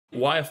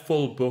why a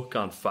full book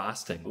on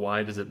fasting?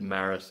 Why does it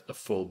merit a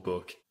full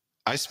book?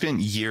 I spent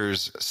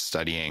years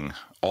studying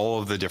all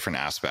of the different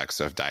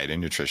aspects of diet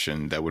and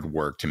nutrition that would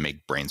work to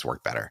make brains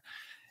work better.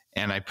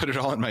 And I put it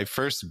all in my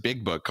first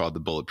big book called The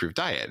Bulletproof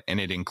Diet. And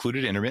it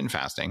included intermittent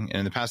fasting. And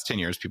in the past 10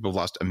 years, people have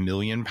lost 1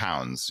 million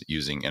pounds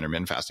using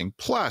intermittent fasting.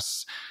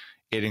 Plus,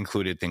 it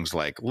included things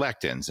like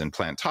lectins and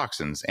plant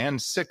toxins and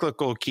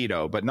cyclical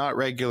keto, but not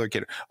regular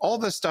keto. All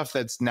the stuff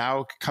that's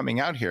now coming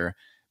out here.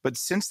 But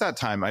since that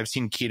time, I've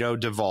seen keto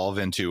devolve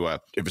into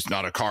if it's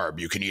not a carb,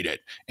 you can eat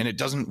it. And it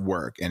doesn't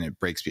work and it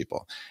breaks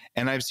people.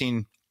 And I've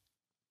seen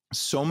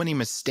so many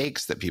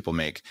mistakes that people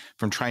make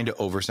from trying to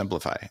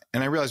oversimplify.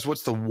 And I realized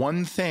what's the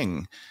one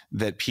thing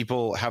that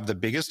people have the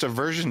biggest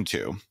aversion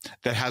to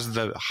that has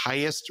the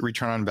highest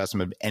return on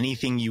investment of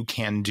anything you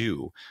can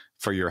do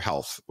for your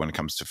health when it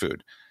comes to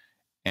food.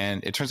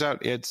 And it turns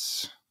out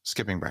it's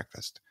skipping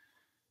breakfast.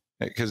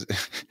 Because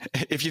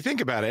if you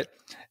think about it,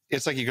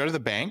 it's like you go to the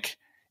bank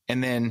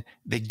and then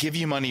they give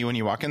you money when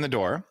you walk in the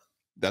door.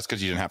 That's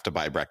because you didn't have to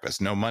buy breakfast.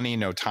 No money,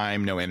 no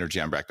time, no energy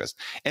on breakfast.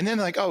 And then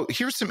like, oh,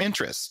 here's some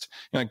interest.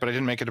 You're like, but I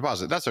didn't make a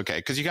deposit. That's okay.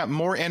 Because you got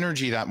more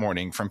energy that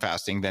morning from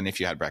fasting than if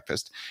you had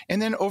breakfast.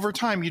 And then over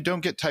time, you don't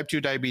get type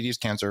 2 diabetes,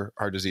 cancer,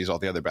 heart disease, all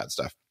the other bad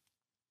stuff.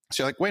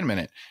 So you're like, wait a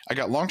minute. I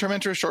got long-term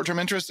interest, short-term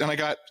interest, and I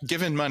got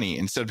given money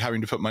instead of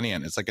having to put money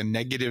in. It's like a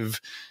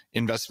negative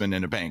investment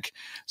in a bank.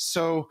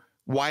 So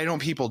why don't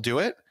people do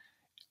it?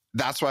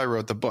 That's why I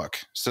wrote the book,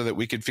 so that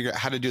we could figure out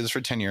how to do this for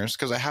 10 years,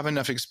 because I have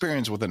enough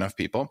experience with enough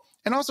people.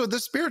 And also the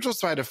spiritual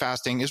side of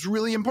fasting is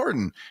really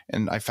important.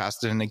 And I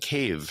fasted in a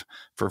cave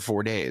for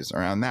 4 days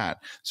around that.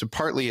 So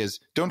partly is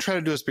don't try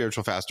to do a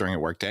spiritual fast during a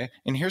workday.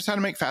 And here's how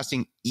to make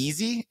fasting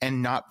easy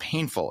and not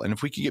painful. And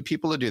if we could get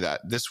people to do that,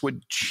 this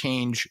would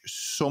change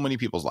so many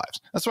people's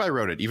lives. That's why I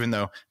wrote it, even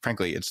though,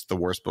 frankly, it's the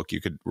worst book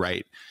you could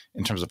write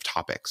in terms of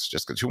topics,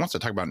 just because who wants to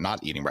talk about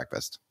not eating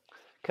breakfast?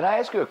 Can I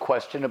ask you a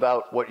question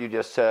about what you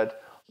just said?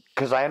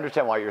 Because I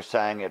understand why you're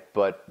saying it,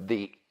 but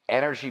the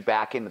energy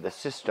back into the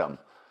system,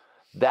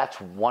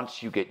 that's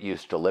once you get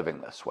used to living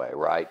this way,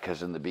 right?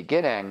 Because in the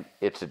beginning,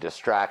 it's a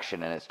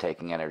distraction and it's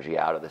taking energy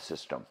out of the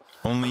system.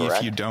 Only correct?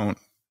 If you don't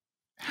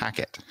hack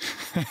it.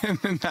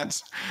 And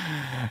that's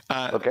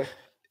okay.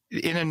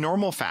 In a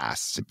normal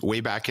fast, way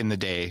back in the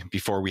day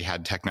before we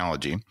had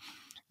technology,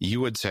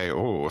 you would say,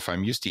 oh, if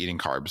I'm used to eating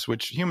carbs,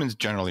 which humans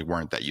generally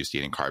weren't that used to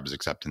eating carbs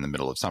except in the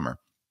middle of summer.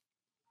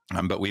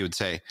 But we would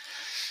say,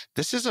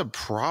 this is a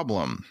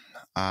problem.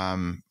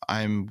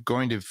 I'm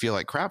going to feel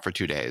like crap for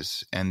 2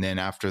 days. And then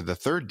after the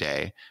third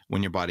day,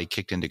 when your body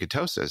kicked into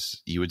ketosis,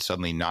 you would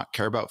suddenly not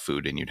care about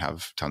food and you'd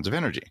have tons of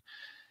energy.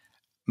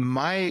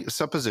 My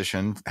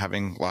supposition,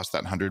 having lost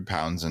that 100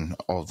 pounds and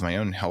all of my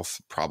own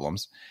health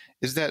problems,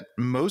 is that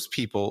most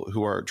people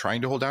who are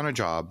trying to hold down a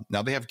job,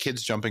 now they have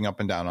kids jumping up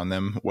and down on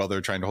them while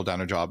they're trying to hold down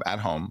a job at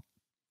home.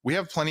 We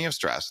have plenty of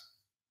stress.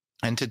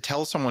 And to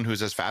tell someone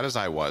who's as fat as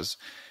I was,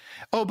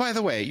 oh, by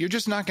the way, you're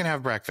just not going to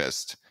have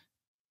breakfast,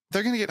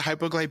 they're going to get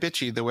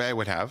hypoglycemic the way I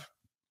would have.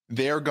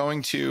 They're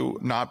going to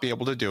not be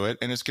able to do it.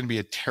 And it's going to be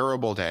a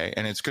terrible day.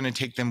 And it's going to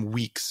take them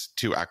weeks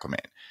to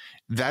acclimate.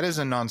 That is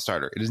a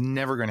non-starter. It is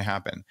never going to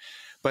happen.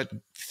 But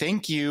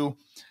thank you,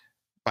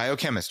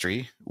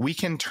 biochemistry, we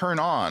can turn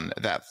on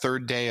that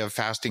third day of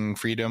fasting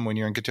freedom when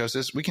you're in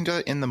ketosis. We can do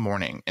it in the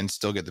morning and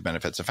still get the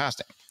benefits of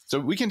fasting. So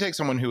we can take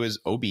someone who is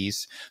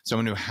obese,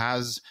 someone who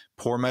has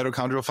poor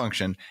mitochondrial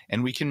function,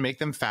 and we can make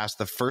them fast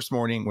the first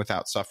morning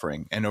without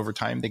suffering. And over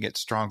time, they get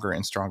stronger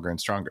and stronger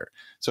and stronger.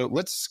 So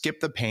let's skip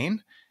the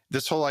pain.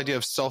 This whole idea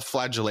of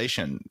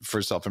self-flagellation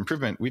for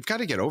self-improvement, we've got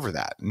to get over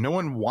that. No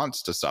one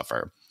wants to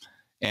suffer.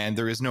 And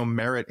there is no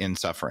merit in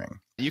suffering.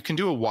 You can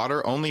do a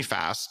water-only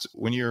fast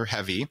when you're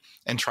heavy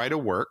and try to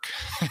work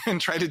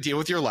and try to deal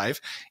with your life.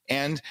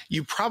 And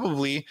you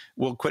probably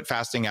will quit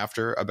fasting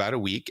after about a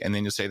week, and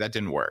then you'll say that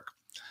didn't work.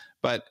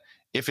 But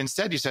if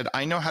instead you said,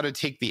 I know how to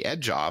take the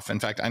edge off, in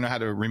fact, I know how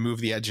to remove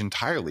the edge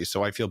entirely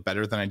so I feel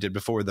better than I did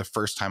before the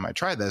first time I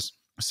tried this,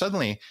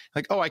 suddenly,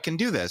 like, oh, I can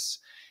do this.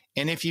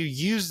 And if you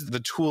use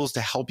the tools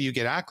to help you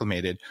get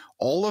acclimated,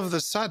 all of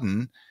a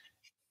sudden,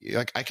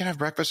 like I can have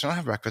breakfast or not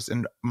have breakfast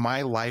and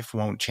my life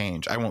won't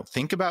change. I won't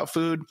think about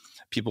food.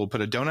 People will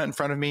put a donut in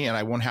front of me and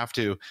I won't have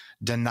to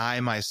deny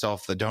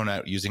myself the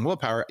donut using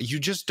willpower. You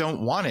just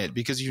don't want it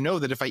because you know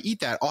that if I eat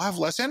that, I'll have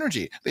less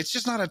energy. It's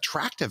just not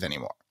attractive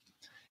anymore.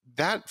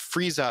 That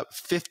frees up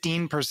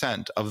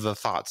 15% of the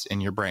thoughts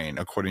in your brain,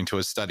 according to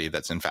a study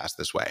that's in Fast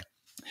This Way.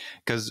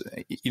 Because,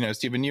 you know,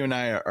 Stephen, you and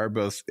I are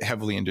both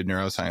heavily into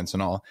neuroscience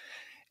and all.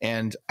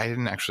 And I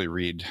didn't actually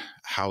read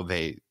how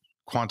they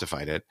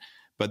quantified it.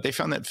 But they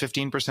found that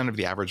 15% of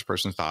the average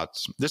person's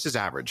thoughts, this is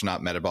average,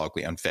 not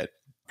metabolically unfit,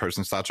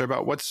 person's thoughts are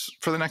about what's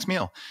for the next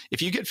meal.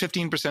 If you get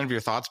 15% of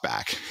your thoughts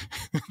back,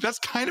 that's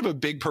kind of a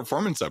big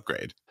performance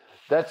upgrade.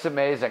 That's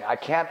amazing. I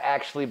can't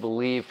actually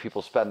believe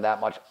people spend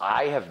that much.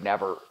 I have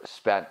never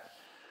spent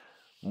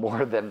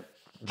more than,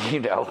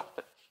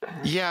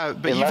 Yeah,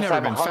 but you've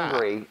never been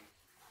hungry, fat.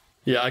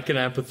 Yeah, I can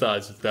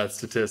empathize with that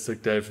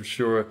statistic, Dave, for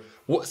sure.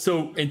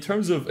 So in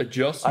terms of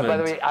adjustment... by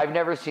the way, I've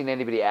never seen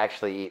anybody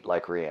actually eat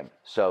like Rian,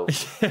 so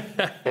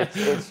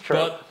it's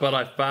true. But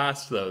I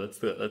fast, though.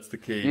 That's the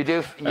key. You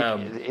do.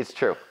 It's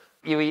true.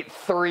 You eat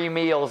 3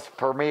 meals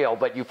per meal,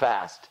 but you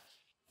fast.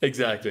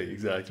 Exactly.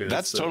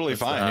 That's totally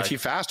fine. If you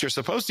fast, you're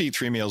supposed to eat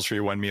 3 meals for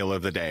your 1 meal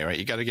of the day, right?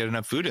 You got to get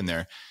enough food in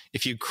there.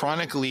 If you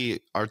chronically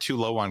are too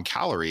low on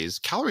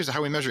calories are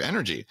how we measure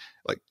energy.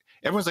 Like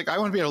everyone's like, I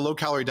want to be on a low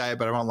calorie diet,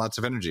 but I want lots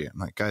of energy. I'm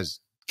like, guys,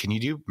 can you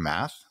do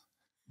math?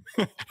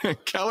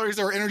 Calories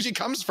are where energy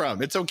comes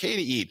from. It's okay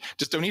to eat.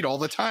 Just don't eat all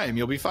the time.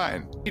 You'll be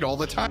fine. Eat all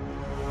the time.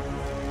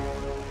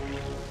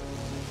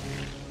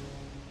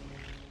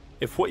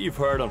 If what you've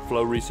heard on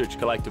Flow Research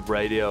Collective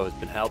Radio has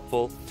been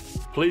helpful,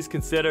 please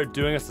consider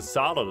doing us a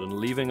solid and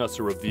leaving us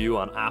a review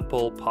on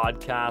Apple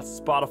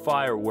Podcasts,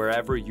 Spotify, or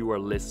wherever you are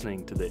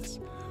listening to this.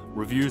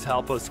 Reviews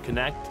help us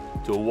connect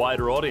to a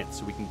wider audience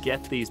so we can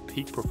get these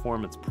peak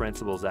performance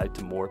principles out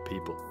to more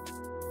people.